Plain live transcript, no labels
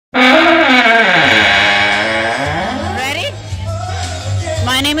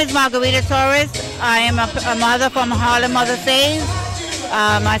is Margarita Torres. I am a mother from Harlem Mothers Saves.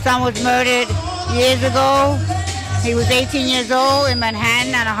 My son was murdered years ago. He was 18 years old in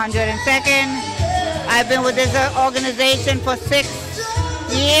Manhattan on 102nd. I've been with this organization for 6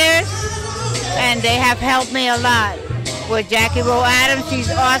 years, and they have helped me a lot. With Jackie Rowe Adams,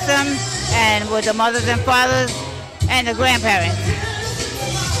 she's awesome, and with the mothers and fathers and the grandparents.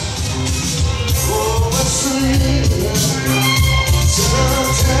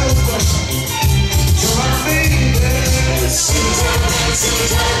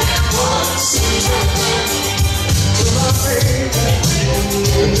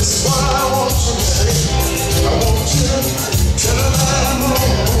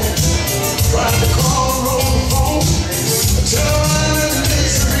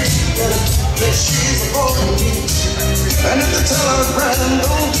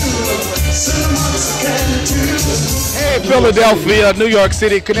 Hey, Philadelphia, New York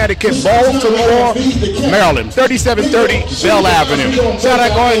City, Connecticut, Baltimore, Maryland, 3730 Bell Avenue. Shout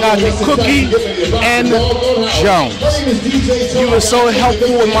out going out to Cookie and Jones. You were so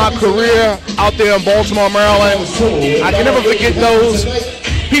helpful in my career out there in Baltimore, Maryland. I can never forget those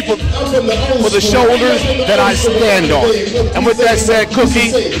people for the shoulders that I stand on. And with that said,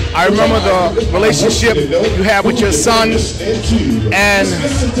 Cookie, I remember the relationship you have with your son, and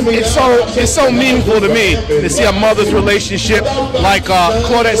it's so meaningful to me to see a mother's relationship like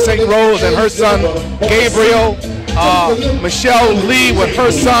Claudette St. Rose and her son Gabriel, Michelle Lee with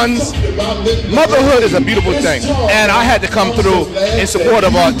her sons. Motherhood is a beautiful thing, and I had to come through in support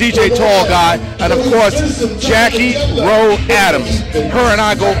of DJ Tall Guy, and of course Jackie Rowe Adams. Her and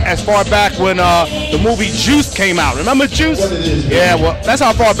I go as far back when the movie Juice came out. Remember Juice? Yeah, well, that's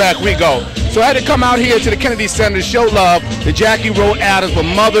how far back we go. So I had to come out here to the Kennedy Center to show love to Jackie Rowe Adams for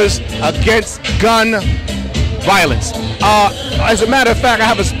Mothers Against Gun Violence. As a matter of fact, I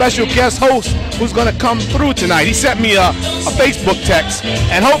have a special guest host who's going to come through tonight. He sent me a Facebook text,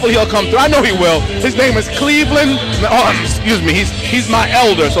 and hopefully he'll come through. I know he will. His name is Cleveland. Oh, excuse me. He's my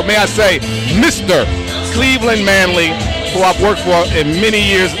elder, so may I say, Mr. Cleveland Manley, who I've worked for in many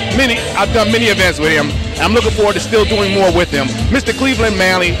years. I've done many events with him. And I'm looking forward to still doing more with him. Mr. Cleveland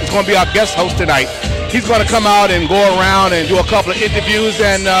Manley is going to be our guest host tonight. He's going to come out and go around and do a couple of interviews,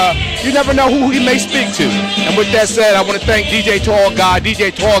 and you never know who he may speak to. And with that said, I want to thank DJ Tall Guy,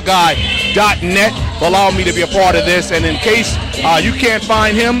 DjTallGuy.net, for allowing me to be a part of this. And in case you can't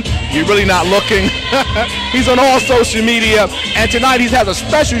find him, you're really not looking. He's on all social media, and tonight he has a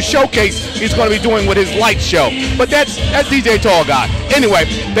special showcase he's going to be doing with his light show. But that's DJ Tall Guy. Anyway,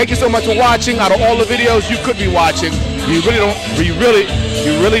 thank you so much for watching. Out of all the videos you could be watching, you really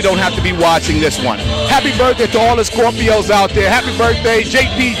don't have to be watching this one. Happy birthday to all the Scorpios out there. Happy birthday,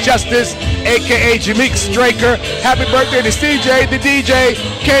 JP Justice, aka Jameek Straker. Happy birthday to CJ, the DJ,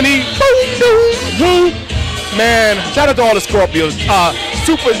 Kenny. Woo. Man, shout out to all the Scorpios.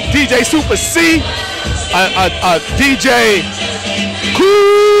 DJ Super C, DJ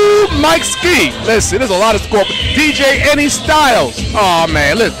Cool Mike Ski. Listen, there's a lot of Scorpios. DJ Any Styles. Oh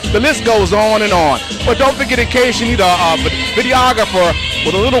man, listen, the list goes on and on. But don't forget, in case you need a videographer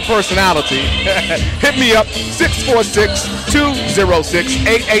with a little personality, hit me up,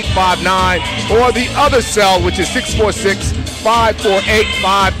 646-206-8859, or the other cell, which is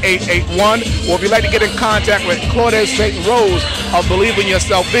 646-548-5881. Or if you'd like to get in contact with Claudette St. Rose of Believe in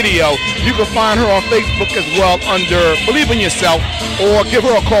Yourself Video, you can find her on Facebook as well under Believe in Yourself, or give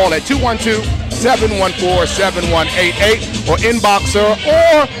her a call at 212-714-7188, or inbox her,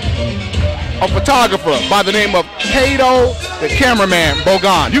 or a photographer by the name of Cato, the cameraman,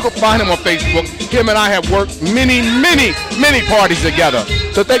 Bogan. You can find him on Facebook. Him and I have worked many parties together.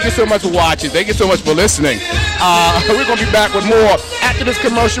 So thank you so much for watching. Thank you so much for listening. We're going to be back with more after this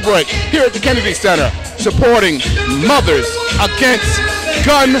commercial break here at the Kennedy Center, supporting Mothers Against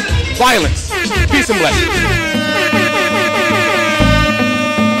Gun Violence. Peace and blessings.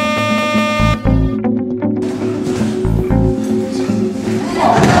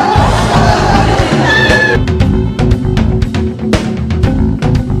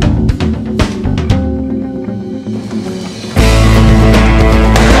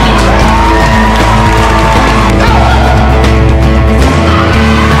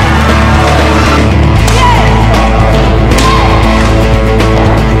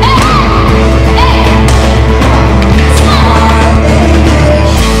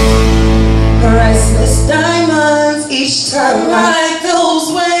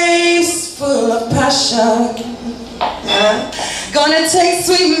 Gonna take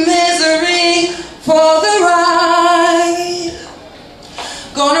sweet misery for the ride.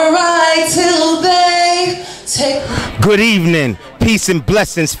 Gonna ride till they take. Good evening. Peace and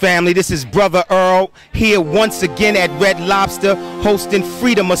blessings, family. This is Brother Earl here once again at Red Lobster hosting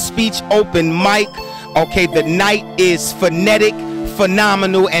Freedom of Speech Open Mic. Okay, the night is phonetic,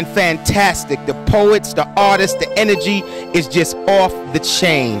 phenomenal, and fantastic. The poets, the artists, the energy is just off the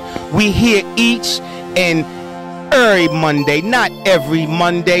chain. We here each and every Monday, not every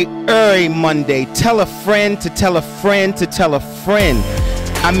Monday, every Monday. Tell a friend to tell a friend to tell a friend.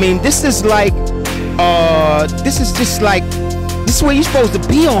 I mean, this is like, this is where you're supposed to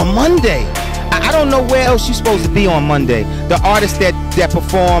be on Monday. I don't know where else you're supposed to be on Monday. The artist that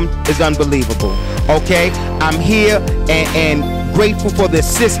performed is unbelievable. Okay, I'm here and grateful for the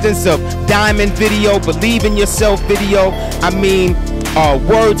assistance of Diamond Video, Believe in Yourself Video. I mean,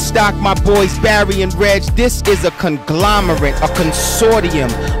 Word Stock, my boys Barry and Reg. This is a conglomerate, a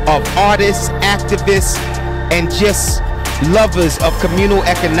consortium of artists, activists, and just lovers of communal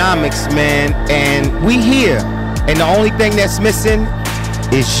economics, man. And we here, and the only thing that's missing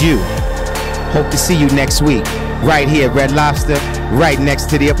is you. Hope to see you next week, right here at Red Lobster, right next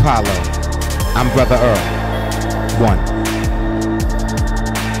to the Apollo. I'm Brother Earl. One.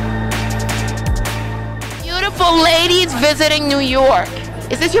 Beautiful ladies visiting New York.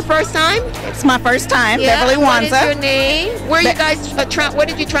 Is this your first time? It's my first time, Yeah. Beverly What is Wanza. your name? Where you guys, where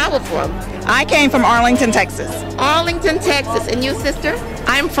did you travel from? I came from Arlington, Texas. Arlington, Texas. And you, sister?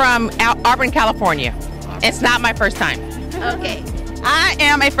 I'm from Auburn, California. It's not my first time. Okay. I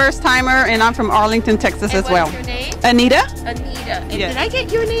am a first timer, and I'm from Arlington, Texas as well. What is your name? Anita? Anita. And Yes. did I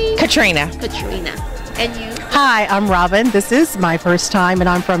get your name? Katrina. Katrina. And you? Hi, I'm Robin. This is my first time, and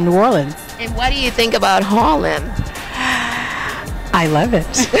I'm from New Orleans. And what do you think about Harlem? I love it.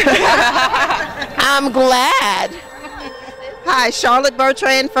 I'm glad. Hi, Charlotte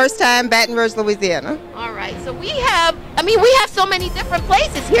Bertrand, first time, Baton Rouge, Louisiana. All right. So we have so many different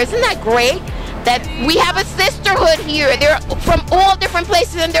places here. Isn't that great? That we have a sisterhood here. They're from all different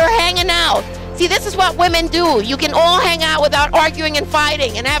places and they're hanging out. See, this is what women do. You can all hang out without arguing and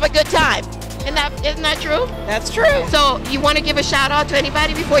fighting and have a good time. Isn't that true? That's true. So you want to give a shout out to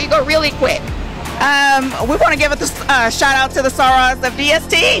anybody before you go really quick? We want to give a shout out to the Sorors of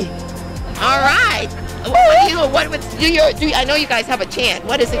DST. All right. I know you guys have a chant.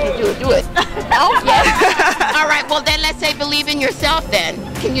 What is it you do? Do it. Oh, yes. All right. Well, then let's say believe in yourself then.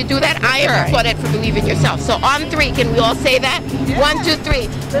 Can you do that? I am applauded for believe in yourself. So on three, can we all say that? Yeah. 1, 2, 3.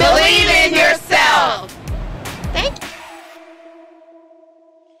 Believe in yourself. Thank you.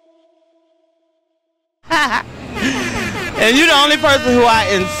 And you're the only person who I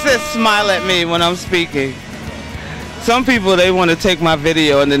insist smile at me when I'm speaking. Some people, they want to take my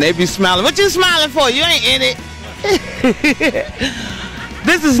video and then they be smiling. What you smiling for? You ain't in it.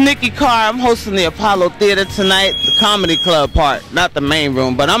 This is Nikki Carr. I'm hosting the Apollo Theater tonight, the comedy club part, not the main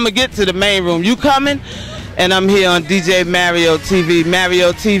room. But I'm going to get to the main room. You coming? And I'm here on DjmarioTv.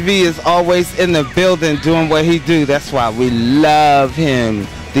 MarioTV is always in the building doing what he do. That's why we love him.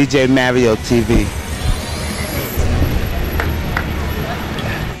 DjmarioTv.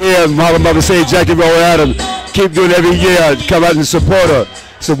 Yeah, Harlem Mothers say Jackie Roll Adams. Keep doing it every year. Come out and support her.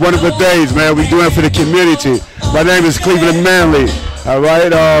 It's a wonderful days, man. We doing it for the community. My name is Cleveland Manley. All right,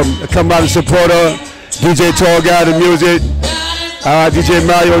 come out and support her. DJ Tall Guy, the music. DJ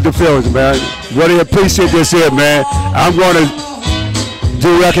Mario, the films, man. Really appreciate this here, man. I'm going to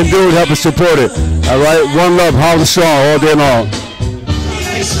do what I can do to help us support it. All right, one love, Harlem Song all day long.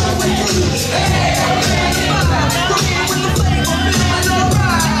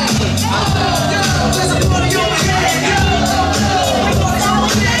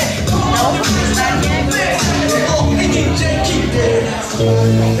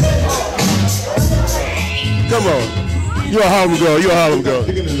 Come on. You're a Harlem girl. You're a Harlem girl.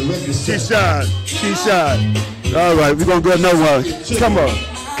 She shine. She shine. All right, we're going to go another one. Come on.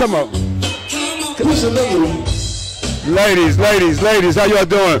 Come on. Ladies, how y'all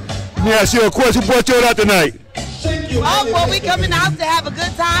doing? Let me ask you a question. Who brought you out tonight? Oh, well, we coming out to have a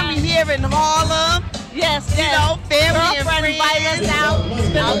good time. We here in Harlem. Yes, you know, family and friends invite us out. It's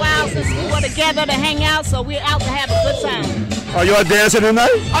been a while since we were together to hang out, so we're out to have a good time. Are y'all dancing tonight?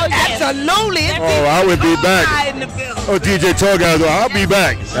 Oh, yes. Absolutely. Oh, I would be back. Oh, DJ Toga, I'll be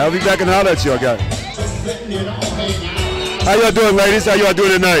back. I'll be back and holler at y'all guys. How y'all doing, ladies? How y'all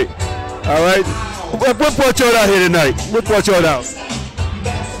doing tonight? All right. What brought y'all out here tonight? What brought y'all out?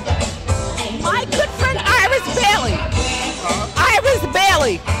 My good friend Iris Bailey. Iris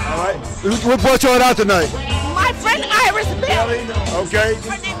Bailey. All right. What brought y'all out tonight? My friend Iris Bailey. Okay.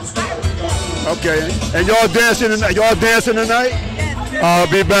 Her name is Iris. Okay. And y'all dancing tonight? Y'all dancing tonight? Yes. I'll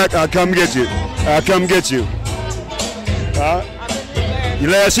be back. I'll come get you. I'll come get you. You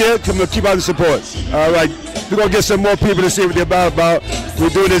last year? Come on, keep out the support. All right. We're going to get some more people to see what they're about. We're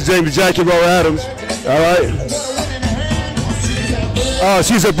doing this thing with Jackie Rowe Adams. All right? Oh,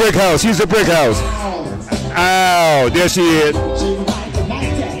 she's a brick house. She's a brick house. Ow, there she is.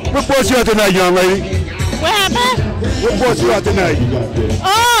 What brought you out tonight, young lady? What happened? What brought you out tonight?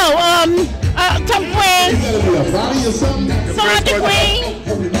 Some friends. Some of the queen.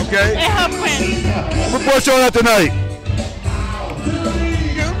 Okay. And her friends. What brought y'all out tonight?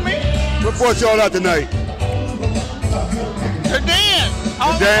 What brought y'all out tonight? The dance.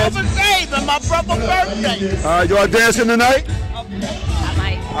 On Mother's Day, and my brother's birthday. All right, y'all dancing tonight?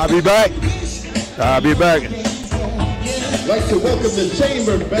 I'll be back. I'll be back. I'd like to welcome the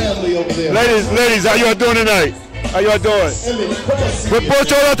chamber family over there. Ladies, how y'all doing tonight? How y'all doing? What brought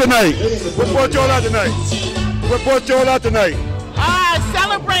y'all out tonight? What brought y'all out tonight? What brought y'all out tonight?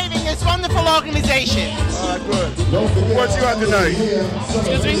 Celebrating this wonderful organization. All right, good. What brought you out tonight?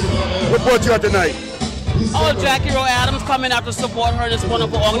 Excuse me? What brought you out tonight? Oh, Jackie Rowe Adams coming out to support her, this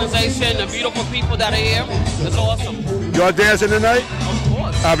wonderful organization, the beautiful people that are here. It's awesome. Y'all dancing tonight? Of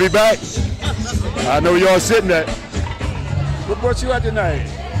course. I'll be back. I know y'all sitting at. What brought you out tonight?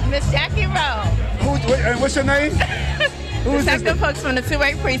 Miss Jackie Rowe. What's your name? Detective Hooks from the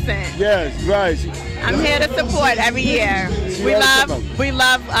 2-8 precinct. Yes, right. I'm here to support every year. We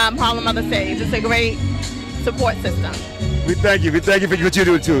love Harlem Mothers Saves. It's a great support system. We thank you. We thank you for what you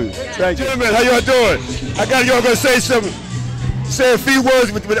do too. Thank you. Gentlemen, how y'all doing? I got y'all gonna say something. Say a few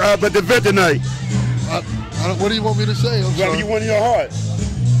words with the event tonight. What do you want me to say? Whatever you want in your heart.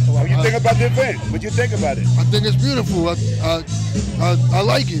 What you think about the event? What you think about it? I think it's beautiful. I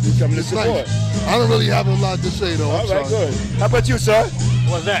like it. It's coming to support. Nice. I don't really have a lot to say though. All right, good. How about you, sir?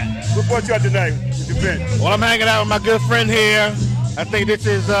 What's that? What brought you out tonight with the event? Well, I'm hanging out with my good friend here. I think this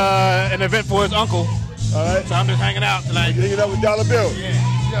is an event for his uncle. All right. So I'm just hanging out tonight. You hanging out with Dollar Bill? Yeah.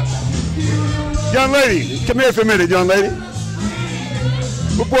 Young lady, come here for a minute, young lady.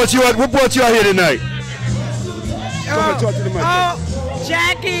 What brought you out? What brought you out here tonight? Talk to the mic.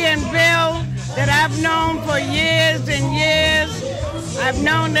 Jackie and Bill, that I've known for years and years. I've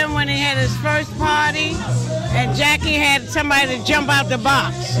known them when he had his first party, and Jackie had somebody to jump out the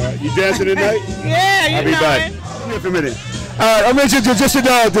box. You dancing tonight? Yeah, you I'll be know back. it. Come here for a minute. I'm introducing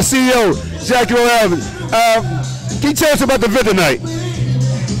the CEO, Jackie Rowe Adams. Can you tell us about the event tonight?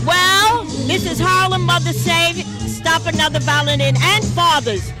 Well, this is Harlem Mothers Save, Stop Another Violent End, and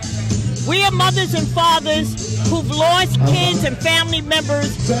fathers. We are mothers and fathers who've lost kids and family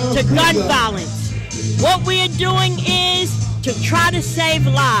members to gun violence. What we are doing is to try to save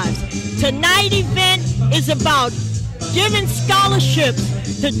lives. Tonight's event is about giving scholarships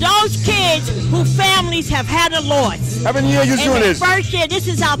to those kids whose families have had a loss. How many years you doing this? First year, this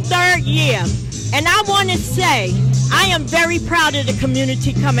is our 3rd year. And I want to say, I am very proud of the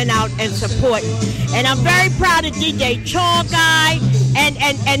community coming out and supporting. And I'm very proud of DJ Chaw Guy,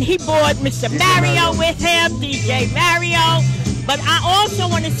 and he brought Mr. Mario with him, DJ Mario. But I also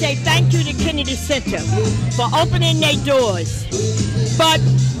want to say thank you to Kennedy Center for opening their doors. But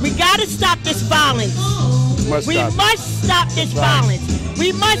we got to stop this violence. We must stop this violence.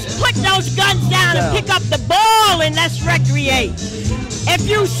 We must put those guns down and pick up the ball and let's recreate. If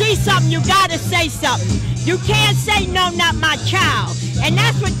you see something, you got to say something. You can't say, no, not my child. And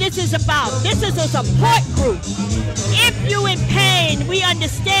that's what this is about. This is a support group. If you're in pain, we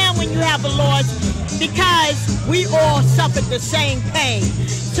understand when you have a loss because we all suffered the same pain.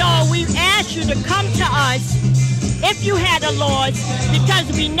 So we ask you to come to us if you had a loss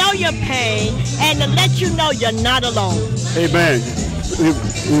because we know your pain and to let you know you're not alone. Amen. We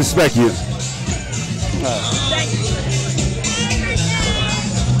respect you. Thank you.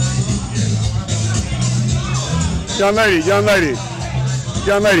 Young lady.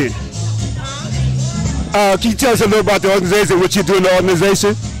 Can you tell us a little about the organization, what you do in the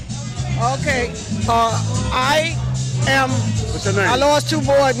organization? Okay, I am. What's your name? I lost 2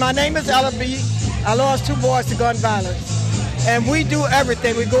 boys. My name is Ella B. I lost 2 boys to gun violence. And we do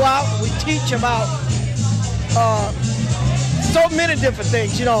everything. We go out, we teach about so many different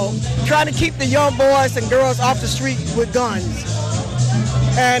things, you know, trying to keep the young boys and girls off the street with guns.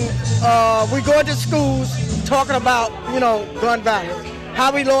 And we go into schools talking about, you know, gun violence,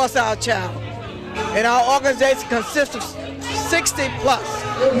 how we lost our child. And our organization consists of 60 plus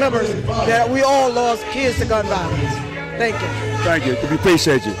members that we all lost kids to gun violence. Thank you. Thank you. We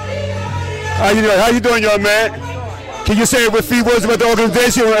appreciate you. How you doing, young man? Can you say a few words about the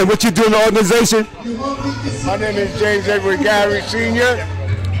organization and what you do in the organization? My name is James Edward Gary Sr.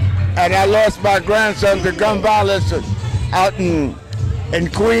 and I lost my grandson to gun violence out in in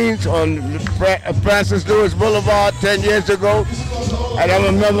Queens on Francis Lewis Boulevard 10 years ago. And I'm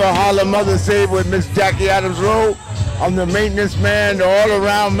a member of Harlem Mothers Save with Miss Jackie Adams Rowe. I'm the maintenance man, the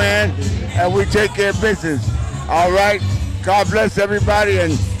all-around man, and we take care of business. All right? God bless everybody,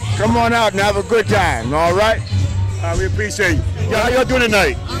 and come on out and have a good time, all right? We appreciate you. Yeah, how y'all doing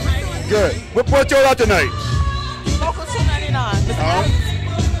tonight? Good. What brought y'all out tonight? Local 299.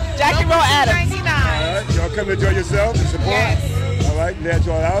 Jackie Rowe Adams. All right, y'all come to enjoy yourself and support? Yes. All right, let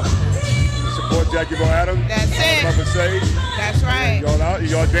y'all out. Support Jackie Rowe Adams. That's it. Mother Save. That's right. Y'all out?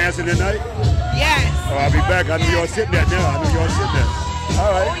 Y'all dancing tonight? Yes. Oh, I'll be back. I know y'all sitting there now. I know y'all sitting there.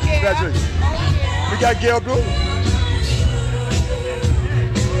 All right, congratulations. We got Gail Blue.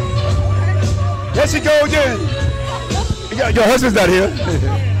 There she go again. Your husband's not here.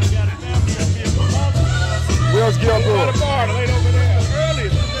 Where's Gail Blue?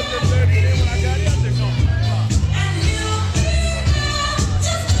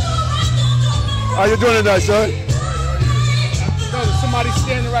 How you doing tonight, son? Somebody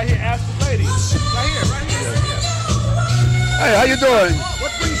standing right here. Ask the lady. Right here. Hey, how you doing?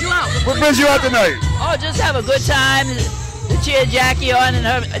 What brings you out? What brings you out tonight? Oh, just have a good time. To cheer Jackie on and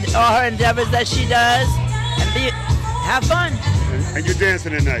all her endeavors that she does, and have fun. And you're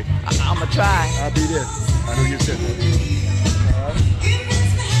dancing tonight? I'm gonna try. I'll be there. I know you're sitting there.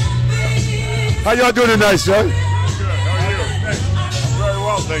 How y'all doing tonight, son? Good. How are you? Very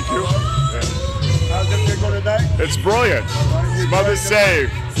well, thank you. How's everything going tonight? It's brilliant. It's Mother's Save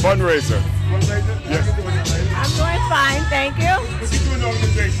fundraiser. Yeah. I'm doing fine, thank you. What you doing in the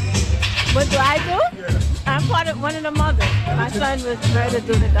organization? What do I do? Yeah. I'm part of one of the mothers. My son was murdered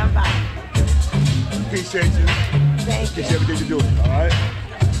due to gun violence. Appreciate you. Thank you. Appreciate everything you're doing. All right.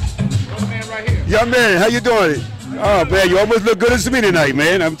 Young man right here. Young man, how you doing? Oh, man, you almost look good as me tonight,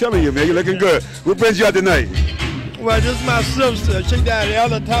 man. I'm telling you, man, you're looking good. What brings you out tonight? Well, this is my sister. She died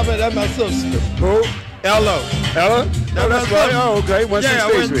Ella Thomas. That's my sister. Who? Ella. Ella? Oh, that's right. Oh, okay. 16th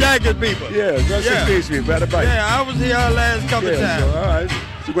we're Street. Jacket people. Yeah, 16th Street. By the bike. Yeah, I was here last couple times. So, all right.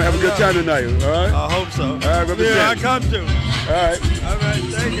 So you're going to have a good time tonight, all right? I hope so. All right, represent. Yeah, I come to. All right. All right,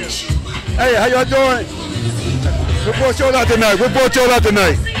 thank you. Hey, how y'all doing? What brought y'all out tonight?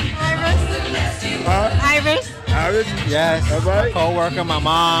 Iris. Iris? Yes. All right. Co-worker, my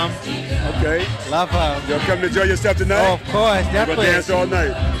mom. Okay. Love her. Y'all come to enjoy yourself tonight? Oh, of course, You're definitely. going to dance all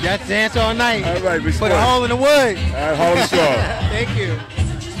night? Yes, dance all night. All right, we Put a hole in the wood. All right, Harlem Strong. Thank you.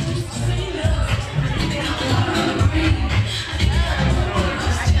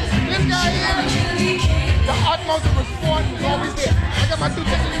 This guy here, the utmost of support was always there. I got my two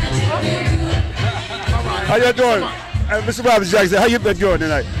tickets. How y'all doing? Mr. Robert Jackson, how you been doing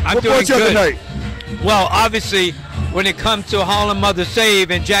tonight? I'm what doing brought you good. tonight? Well, obviously, when it comes to Harlem Mothers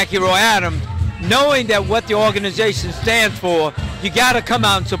Save and Jackie Rowe Adams, knowing that what the organization stands for, you got to come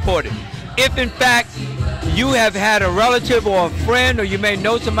out and support it. If, in fact, you have had a relative or a friend, or you may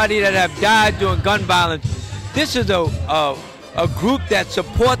know somebody that have died during gun violence, this is a group that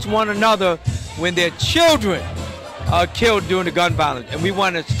supports one another when their children are killed during the gun violence. And we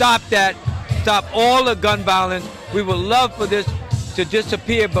want to stop that, stop all the gun violence. We would love for this to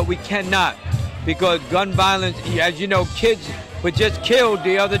disappear, but we cannot, because gun violence, as you know, kids were just killed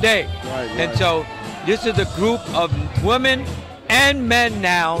the other day. Right. And so this is a group of women and men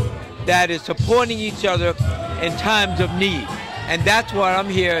now that is supporting each other in times of need. And that's why I'm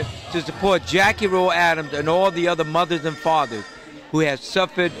here to support Jackie Rowe Adams and all the other mothers and fathers who have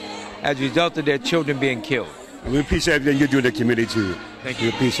suffered as a result of their children being killed. We appreciate everything you do in the community too. Thank you.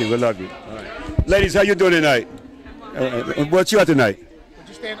 We appreciate it. We love you. All right. Ladies, how you doing tonight? What's you out tonight?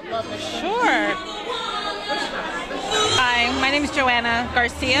 Sure. Hi, my name is Joanna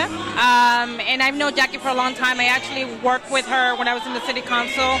Garcia, and I've known Jackie for a long time. I actually worked with her when I was in the city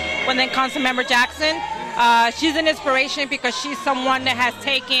council, when then Council Member Jackson. She's an inspiration because she's someone that has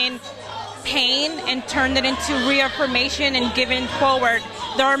taken pain and turned it into reaffirmation and given forward.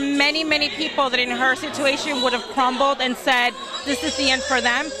 There are many, many people that in her situation would have crumbled and said, this is the end for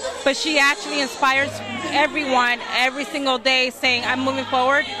them. But she actually inspires everyone every single day saying, I'm moving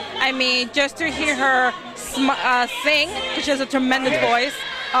forward. I mean, just to hear her sing, because she has a tremendous voice,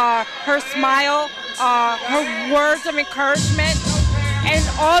 her smile, her words of encouragement, and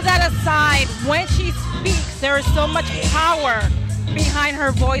all that aside, when she speaks, there is so much power behind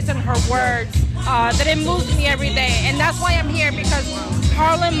her voice and her words that it moves me every day. And that's why I'm here, because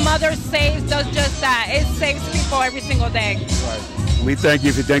Harlem Mothers Saves does just that. It saves people every single day. Right. We thank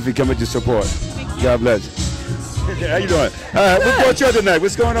you for coming to support. God bless. How you doing? What brought you tonight?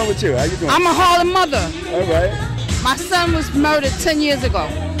 What's going on with you? How you doing? I'm a Harlem mother. All right. My son was murdered 10 years ago.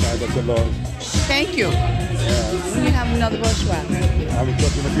 God bless the Lord. Thank you. When you have another bushwhack. I will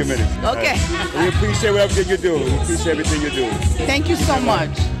talk to you in a few minutes. Okay. We appreciate everything you do. We appreciate everything you do. Thank you so much.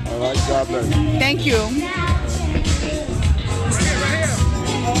 All right, God bless. Thank you.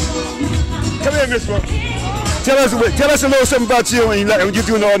 Come here, Miss One. Tell us a little something about you and what you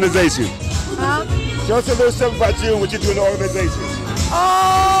do in the organization. Huh? Tell us a little something about you and what you do in the organization.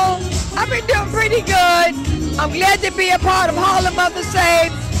 Oh, I've been doing pretty good. I'm glad to be a part of Harlem Mothers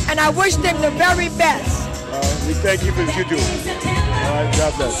Save, and I wish them the very best. We thank you for what you do. All right,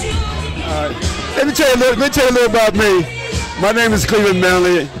 God bless. All right. Let me tell you a little about me. My name is Cleveland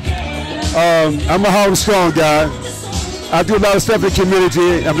Manley. I'm a Harlem Strong guy. I do a lot of stuff in the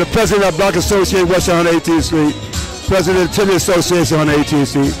community. I'm the president of Black Association West 118th Street, president of the Tennis Association on 18th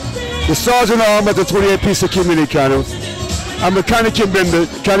Street, the sergeant at arms at the 28th Precinct Community Council. I'm a county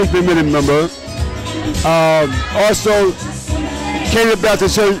committee member. Also, Canaan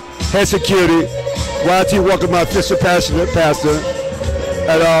Baptist Church head security, YT Walker, my official pastor.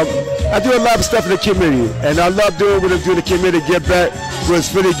 And I do a lot of stuff in the community, and I love doing what I do in the community, give back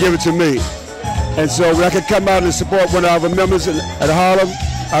what's really given to me. And so when I can come out and support one of our members at Harlem,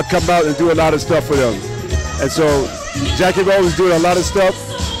 I come out and do a lot of stuff for them. And so Jackie Rose is doing a lot of stuff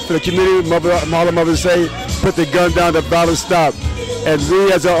for the community. Harlem Mothers say, put the gun down, the violence stop. And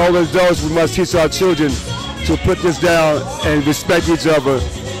we as our older adults, we must teach our children to put this down and respect each other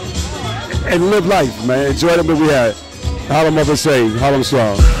and live life, man. Enjoy the movie we had. Harlem Mothers say, Harlem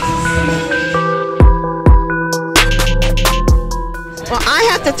Strong. Well, I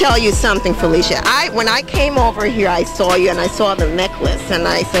have to tell you something, Felicia. When I came over here, I saw you and I saw the necklace, and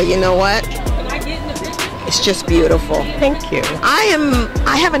I said, you know what? It's just beautiful. Thank you.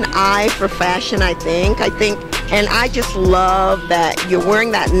 I have an eye for fashion, I think, and I just love that you're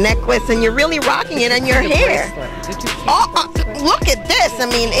wearing that necklace and you're really rocking it on your hair. Look at this. I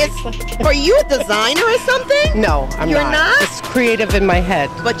mean, are you a designer or something? No, I'm not. You're not? It's creative in my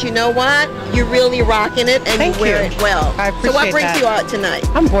head. But you know what? You're really rocking it and you wear it well. I appreciate So what brings that. you out tonight?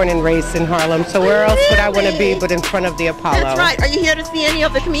 I'm born and raised in Harlem, so where else would I want to be but in front of the Apollo? That's right. Are you here to see any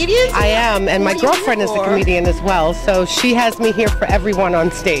of the comedians? I am, and my girlfriend is a comedian as well, so she has me here for everyone on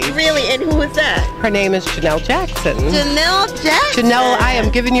stage. Really? And who is that? Her name is Janelle Jackson. Janelle Jackson? Janelle, I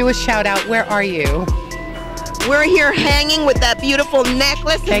am giving you a shout out. Where are you? We're here hanging with that beautiful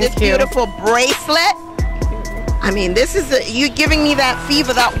necklace and this beautiful bracelet. I mean, this is you giving me that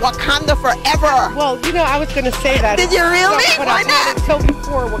fever, that Wakanda forever. Well, you know, I was going to say that. Did you really? But Why I've had not? it so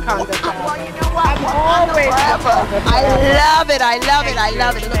before Wakanda. Well, you know what? I'm always forever. I love it. I love it. I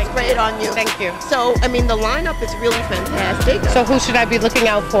love it. It looks great on you. Thank you. So, I mean, the lineup is really fantastic. So, who should I be looking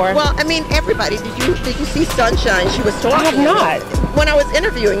out for? Well, I mean, everybody. Did you see Sunshine? She was talking. I have not. When I was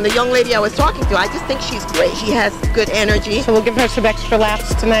interviewing the young lady I was talking to, I just think she's great. She has good energy. So we'll give her some extra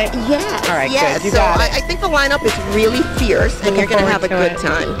laughs tonight? Yes. All right, yes. good. You so got it. I think the lineup is really fierce, and you're going to have a good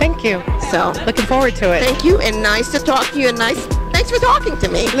time. Thank you. So looking forward to it. Thank you, and nice to talk to you, and thanks for talking to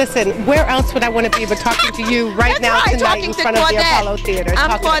me. Listen, where else would I want to be but talking to you right now tonight in front of the Apollo Theater?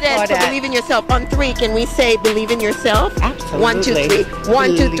 I'm Claudette for Believe in Yourself. On 3, can we say believe in yourself? Absolutely. 1, 2, 3.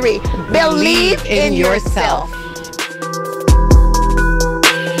 1, 2, 3. Believe in yourself.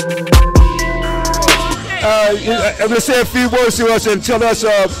 I'm going to say a few words to us and tell us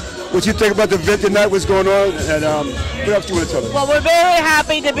what you think about the event tonight, what's going on, and what else do you want to tell us? Well, we're very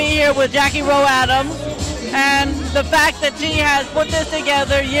happy to be here with Jackie Rowe Adams, and the fact that she has put this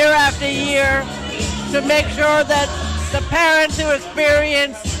together year after year to make sure that the parents who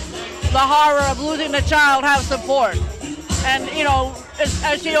experience the horror of losing a child have support. And, you know,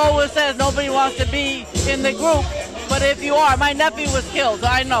 as she always says, nobody wants to be in the group, but if you are, my nephew was killed, so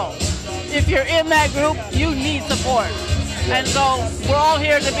I know. If you're in that group, you need support. And so we're all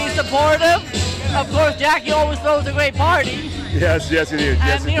here to be supportive. Of course, Jackie always throws a great party. Yes, it is.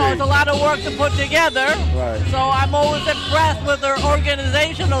 And, you know, it's a lot of work to put together. Right. So I'm always impressed with her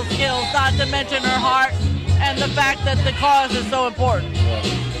organizational skills, not to mention her heart and the fact that the cause is so important.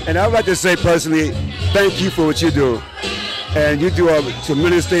 And I would like to say personally, thank you for what you do. And you do a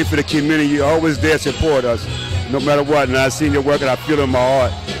tremendous thing for the community. You're always there to support us, no matter what. And I've seen your work and I feel it in my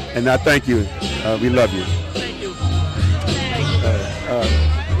heart. And I thank you. We love you. Thank you.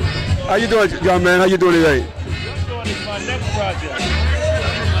 How you doing, young man? How you doing today? I'm doing my next project.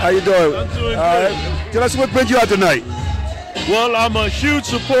 How you doing? I'm doing good. Tell us what brings you out tonight. Well, I'm a huge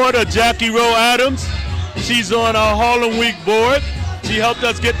supporter of Jackie Rowe Adams. She's on our Harlem Week board. She helped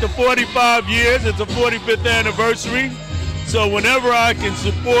us get to 45 years. It's a 45th anniversary. So whenever I can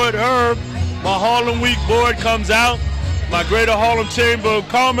support her, my Harlem Week board comes out. My Greater Harlem Chamber of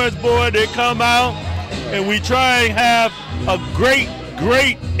Commerce board, they come out. And we try and have a great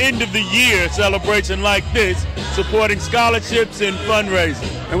great end of the year celebration like this, supporting scholarships and fundraising.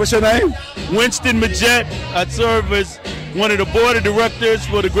 And what's your name? Winston Majette. I serve as one of the board of directors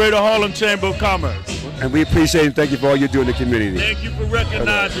for the Greater Harlem Chamber of Commerce. And we appreciate and thank you for all you do in the community. Thank you for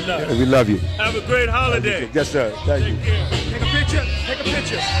recognizing us. And we love you. Have a great holiday. Yes, sir. Thank you. Take a picture. Take a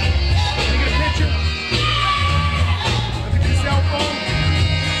picture. Can you get a picture? Look at your cell phone.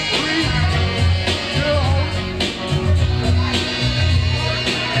 3, 2.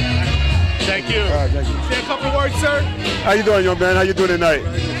 Thank you. Thank you. Say a couple words, sir. How you doing, young man? How you doing tonight?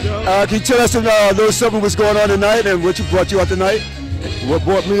 Can you tell us a little something what's going on tonight and what brought you out tonight? What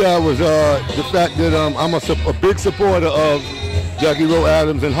brought me out was the fact that I'm a big supporter of Jackie Rowe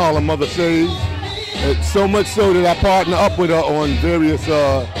Adams and Harlem Mothers Save. So much so that I partner up with her on various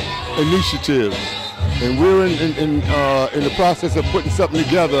initiatives. And we're in the process of putting something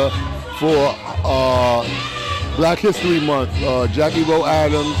together for Black History Month. Jackie Rowe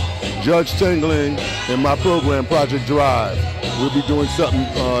Adams, Judge Tingling, and my program, Project Drive. We'll be doing something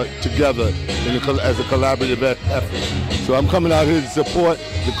together as a collaborative effort. So I'm coming out here to support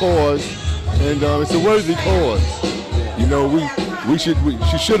the cause, and it's a worthy cause. You know,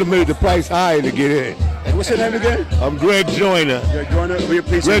 she should have made the price higher to get in. And what's your name again? I'm Greg Joyner. Greg Joyner, we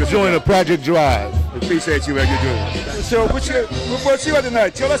appreciate Greg Joyner, Project Drive. We appreciate you, what you're doing. So what brought you out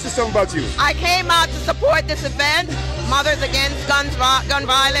tonight? Tell us something about you. I came out to support this event, Mothers Against Gun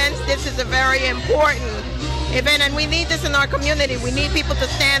Violence. This is a very important event, and we need this in our community. We need people to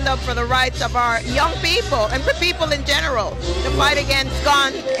stand up for the rights of our young people and for people in general to fight against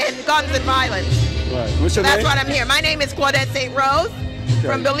guns and violence. Right. What's your name? That's what I'm here. My name is Claudette St. Rose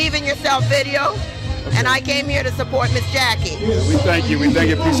from Believe in Yourself video, and I came here to support Miss Jackie. We thank you. We thank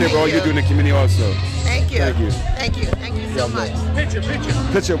you. Appreciate all you do in the community also. Thank you. Thank you. Thank you. Thank you so much. Picture.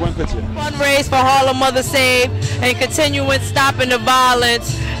 One picture. Fundraise for Harlem Mothers Save and continuing stopping the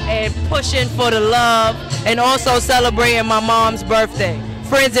violence and pushing for the love and also celebrating my mom's birthday.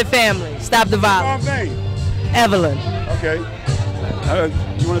 Friends and family, stop the violence. What's your name? Evelyn. Okay.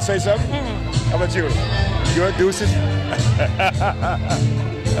 You want to say something? How about you? Good, deuces?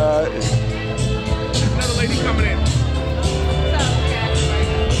 Another lady coming in.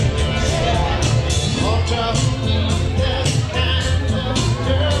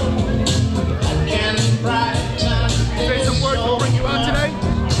 Say some words to bring you out today.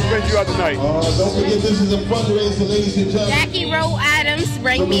 Bring you out tonight. Don't forget, this is a fundraiser, ladies and gentlemen. Jackie Rowe Adams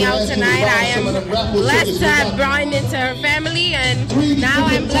bring me out tonight. I am blessed to have brought into her family, and now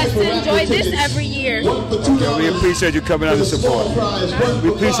I'm blessed to enjoy this every year. We appreciate you coming out to support. We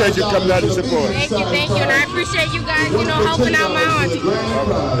appreciate you coming out to support. Thank you, and I appreciate you guys, helping out my auntie.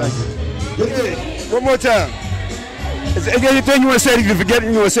 Thank you. One more time. Is there anything you want to say? You forget?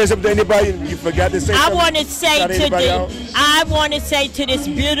 You want to say something to anybody? You forgot to say something? I want to say to this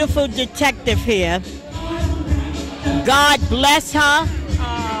beautiful detective here, God bless her,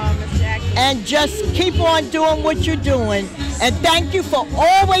 and just keep on doing what you're doing. And thank you for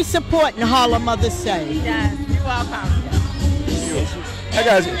always supporting Harlem Mothers Save. Yes, you're welcome. Hey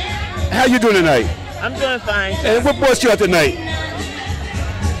guys, how you doing tonight? I'm doing fine. And what brought you out tonight?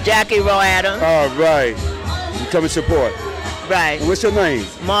 Jackie Rowe Adams. All right. You come and support. Right. And what's your name?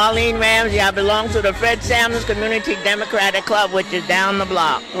 Marlene Ramsey. I belong to the Fred Samuels Community Democratic Club, which is down the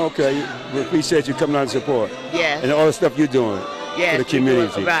block. Okay. We appreciate you coming out and support. Yes. And all the stuff you're doing. Yes. For the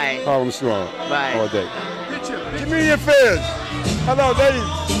community. Right. Harlem Strong. Right. All day. Community affairs. Hello,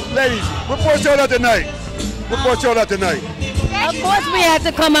 ladies. What brought y'all out tonight? What brought y'all out tonight? Of course we had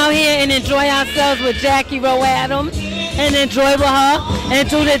to come out here and enjoy ourselves with Jackie Rowe Adams and enjoy with her and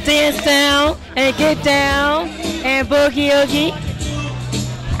do the dance down and get down and boogie oogie.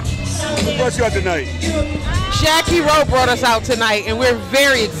 What brought you out tonight? Jackie Rowe brought us out tonight, and we're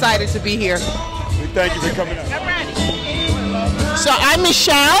very excited to be here. We thank you for coming out. So I'm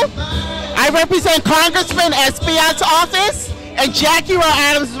Michelle. I represent Congressman Espion's office, and Jackie Rowe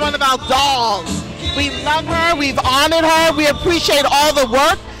Adams is one of our dolls. We love her, we've honored her, we appreciate all the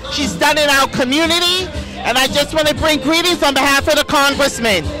work she's done in our community, and I just want to bring greetings on behalf of the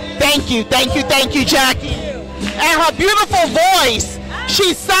Congressman. Thank you, Jackie. And her beautiful voice.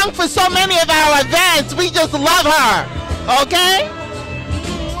 She's sung for so many of our events. We just love her. Okay?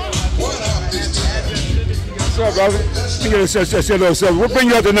 What's up, brother? What bring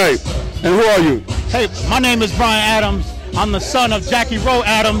you out tonight? And who are you? Hey, my name is Brian Adams. I'm the son of Jackie Rowe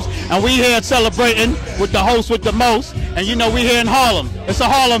Adams, and we here celebrating with the host with the most. And you know, we here in Harlem. It's a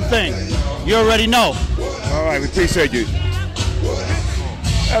Harlem thing. You already know. All right, we appreciate you.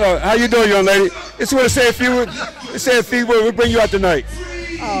 Hello, how you doing, young lady? Just want to say a few words. We bring you out tonight.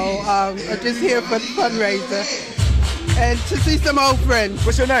 I'm just here for the fundraiser. and to see some old friends.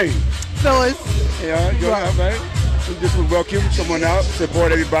 What's your name? Phyllis. Yeah, you're all right. We just would welcome someone out,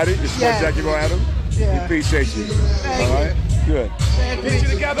 support everybody, support Jackie Rowe Adams. Yeah. We appreciate you. All right, good. Picture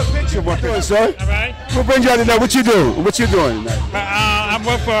together, picture. What doing, sir? All right. What brings you out tonight? What you doing? What you doing tonight? I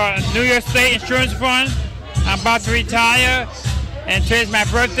work for New York State Insurance Fund. I'm about to retire, and today's my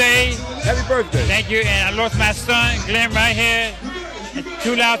birthday. Happy birthday. Thank you, and I lost my son, Glenn, right here in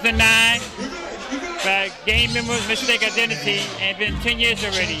 2009. By gang members' mistake identity, and it's been 10 years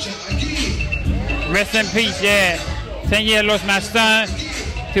already. Rest in peace, yeah. 10 years I lost my son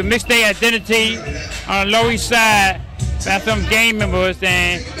to mistake identity on the Lower East Side by some gang members,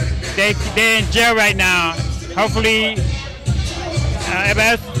 and they're in jail right now. Hopefully, everybody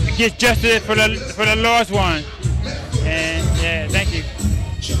else gets justice for the lost one. And yeah, thank you.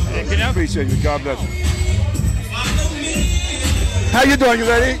 I appreciate you. God bless you. How you doing? You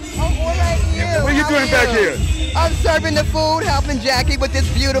ready? What are you doing back here? I'm serving the food, helping Jackie with this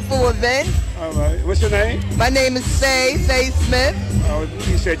beautiful event. All right. What's your name? My name is Faye Smith. I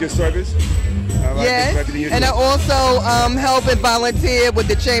appreciate your service. All right. Yes. And I also help and volunteer with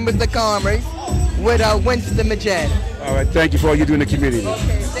the Chambers of Commerce with Winston Majed. All right. Thank you for all you do in the community.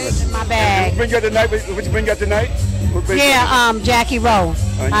 Okay. This is my bag. What bring you out tonight? What you bring out tonight? Yeah, Jackie Rowe.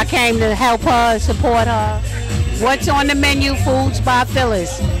 I came to help her, support her. What's on the menu? Foods by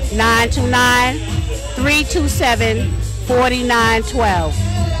Phyllis. 929-327-4912.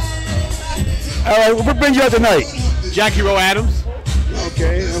 All right, what brings you out tonight? Jackie Rowe Adams.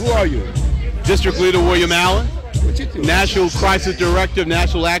 Okay, and who are you? District Leader William Allen. What you do? National Crisis Director of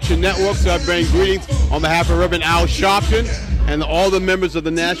National Action Network. So I bring greetings on behalf of Reverend Al Sharpton and all the members of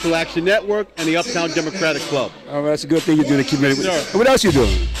the National Action Network and the Uptown Democratic Club. All right, that's a good thing you do in the community. What else you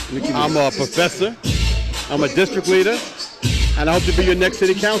doing? I'm a professor. I'm a district leader, and I hope to be your next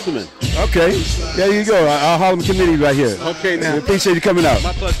city councilman. Okay, there you go. Our Harlem community right here. Okay, now. We appreciate you coming out.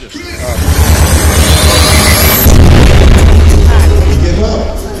 My pleasure.